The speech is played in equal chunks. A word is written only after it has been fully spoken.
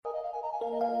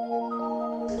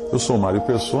Eu sou Mário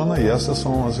Persona e essas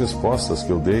são as respostas que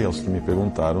eu dei aos que me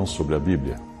perguntaram sobre a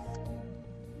Bíblia.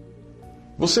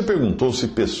 Você perguntou se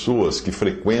pessoas que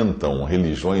frequentam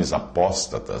religiões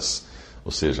apóstatas,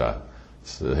 ou seja,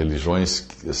 religiões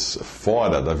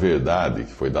fora da verdade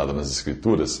que foi dada nas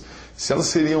Escrituras, se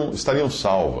elas estariam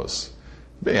salvas.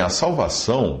 Bem, a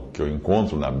salvação que eu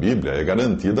encontro na Bíblia é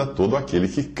garantida a todo aquele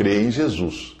que crê em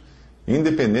Jesus,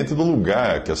 independente do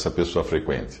lugar que essa pessoa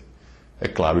frequente. É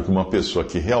claro que uma pessoa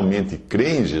que realmente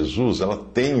crê em Jesus, ela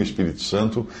tem o Espírito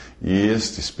Santo e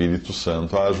este Espírito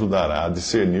Santo a ajudará a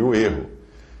discernir o erro.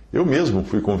 Eu mesmo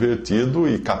fui convertido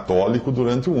e católico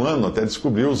durante um ano, até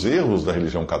descobrir os erros da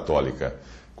religião católica,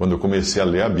 quando eu comecei a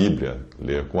ler a Bíblia,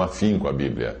 ler com afinco a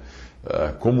Bíblia.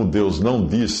 Como Deus não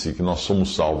disse que nós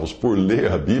somos salvos por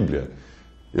ler a Bíblia,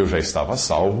 eu já estava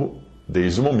salvo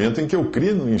desde o momento em que eu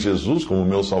criei em Jesus como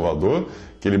meu Salvador,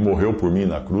 que Ele morreu por mim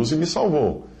na cruz e me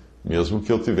salvou, mesmo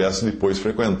que eu tivesse depois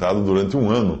frequentado durante um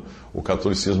ano o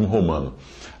catolicismo romano.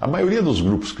 A maioria dos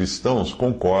grupos cristãos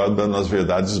concorda nas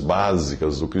verdades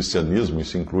básicas do cristianismo,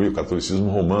 isso inclui o catolicismo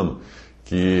romano,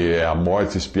 que é a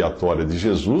morte expiatória de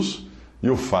Jesus e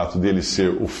o fato de ele ser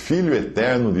o Filho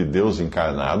eterno de Deus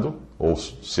encarnado, ou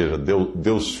seja,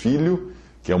 Deus Filho,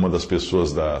 que é uma das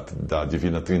pessoas da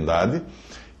Divina Trindade,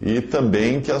 e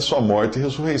também que a sua morte e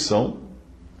ressurreição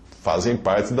fazem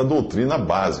parte da doutrina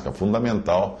básica,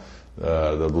 fundamental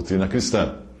da doutrina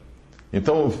cristã.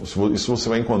 Então, isso você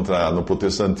vai encontrar no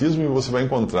protestantismo e você vai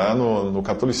encontrar no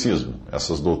catolicismo.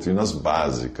 Essas doutrinas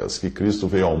básicas, que Cristo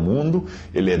veio ao mundo,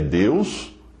 Ele é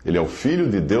Deus, Ele é o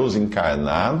Filho de Deus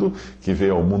encarnado, que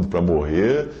veio ao mundo para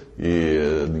morrer e,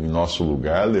 em nosso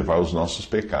lugar, levar os nossos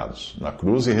pecados na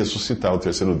cruz e ressuscitar ao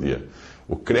terceiro dia.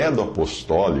 O credo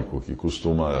apostólico, que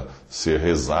costuma ser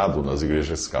rezado nas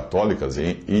igrejas católicas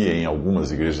e em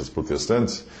algumas igrejas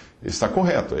protestantes, está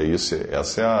correto.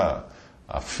 Essa é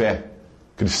a fé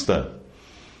cristã.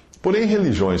 Porém,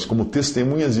 religiões como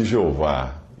Testemunhas de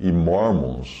Jeová e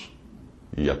Mormons,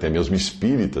 e até mesmo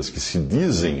espíritas, que se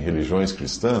dizem religiões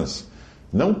cristãs,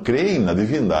 não creem na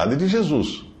divindade de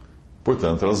Jesus.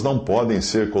 Portanto, elas não podem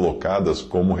ser colocadas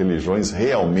como religiões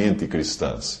realmente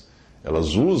cristãs.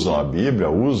 Elas usam a Bíblia,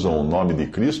 usam o nome de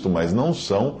Cristo, mas não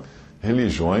são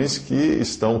religiões que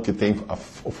têm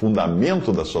o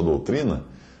fundamento da sua doutrina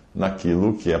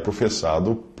naquilo que é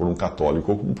professado por um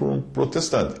católico ou por um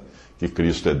protestante. Que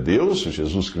Cristo é Deus,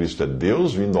 Jesus Cristo é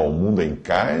Deus, vindo ao mundo em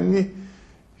carne,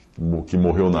 que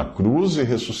morreu na cruz e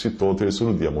ressuscitou ao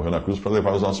terceiro dia. Morreu na cruz para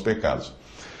levar os nossos pecados.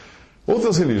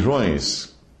 Outras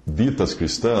religiões ditas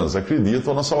cristãs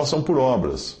acreditam na salvação por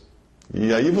obras.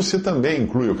 E aí você também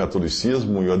inclui o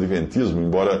catolicismo e o adventismo,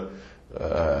 embora,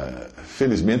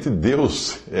 felizmente,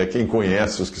 Deus é quem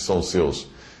conhece os que são seus,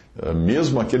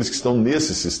 mesmo aqueles que estão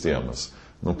nesses sistemas.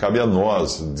 Não cabe a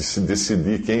nós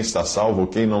decidir quem está salvo ou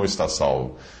quem não está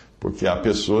salvo, porque há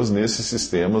pessoas nesses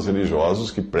sistemas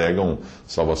religiosos que pregam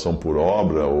salvação por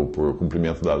obra ou por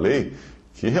cumprimento da lei,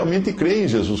 que realmente creem em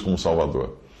Jesus como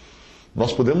Salvador.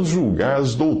 Nós podemos julgar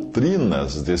as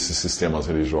doutrinas desses sistemas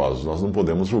religiosos, nós não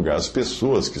podemos julgar as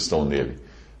pessoas que estão nele,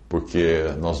 porque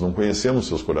nós não conhecemos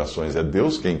seus corações, é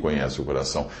Deus quem conhece o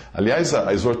coração. Aliás,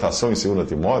 a exortação em 2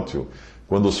 Timóteo,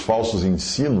 quando os falsos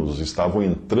ensinos estavam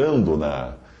entrando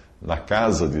na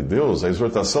casa de Deus, a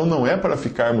exortação não é para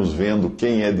ficarmos vendo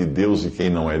quem é de Deus e quem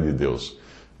não é de Deus.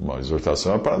 A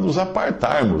exortação é para nos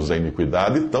apartarmos da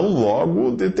iniquidade, tão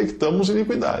logo detectamos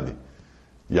iniquidade.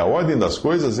 E a ordem das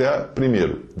coisas é,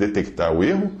 primeiro, detectar o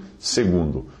erro.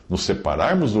 Segundo, nos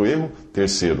separarmos do erro.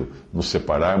 Terceiro, nos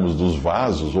separarmos dos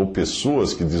vasos ou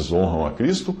pessoas que desonram a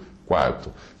Cristo. Quarto,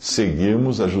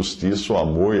 seguirmos a justiça, o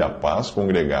amor e a paz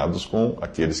congregados com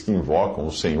aqueles que invocam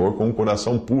o Senhor com um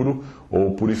coração puro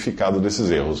ou purificado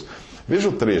desses erros. Veja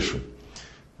o trecho.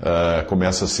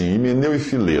 Começa assim: Himeneu e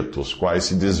Fileto, os quais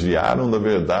se desviaram da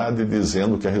verdade,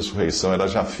 dizendo que a ressurreição era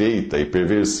já feita, e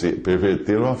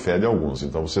perverteram a fé de alguns.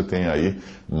 Então você tem aí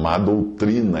má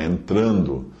doutrina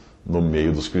entrando no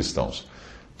meio dos cristãos.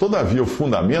 Todavia, o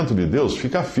fundamento de Deus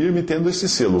fica firme tendo esse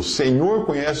selo: o Senhor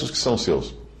conhece os que são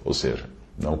seus. Ou seja,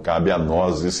 não cabe a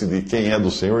nós decidir quem é do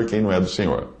Senhor e quem não é do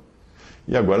Senhor.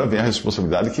 E agora vem a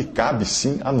responsabilidade que cabe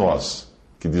sim a nós,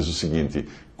 que diz o seguinte: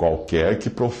 qualquer que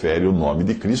profere o nome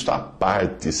de Cristo,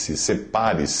 aparte-se,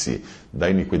 separe-se da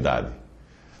iniquidade.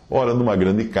 Ora, numa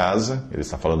grande casa, ele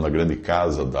está falando da grande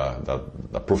casa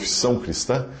da profissão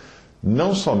cristã,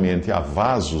 não somente há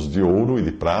vasos de ouro e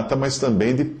de prata, mas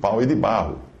também de pau e de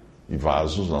barro. E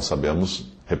vasos, nós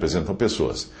sabemos, representam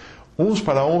pessoas. Uns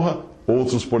para honra,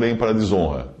 outros, porém, para a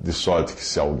desonra, de sorte que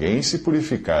se alguém se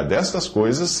purificar destas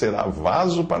coisas, será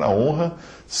vaso para a honra,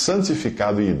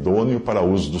 santificado e idôneo para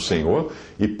o uso do Senhor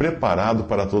e preparado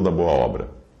para toda boa obra.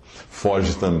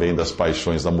 Foge também das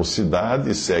paixões da mocidade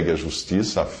e segue a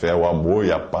justiça, a fé, o amor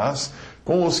e a paz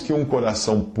com os que um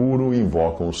coração puro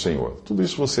invocam o Senhor. Tudo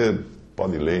isso você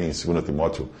pode ler em 2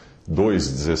 Timóteo 2,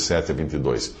 17 a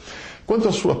 22. Quanto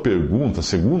à sua pergunta, a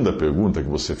segunda pergunta que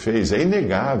você fez, é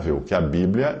inegável que a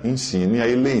Bíblia ensine a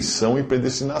eleição e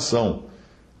predestinação.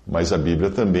 Mas a Bíblia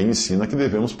também ensina que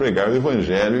devemos pregar o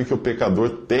Evangelho e que o pecador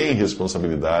tem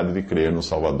responsabilidade de crer no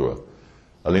Salvador.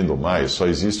 Além do mais, só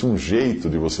existe um jeito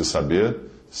de você saber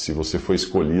se você foi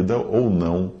escolhida ou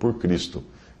não por Cristo.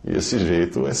 E esse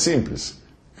jeito é simples,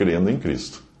 crendo em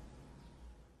Cristo.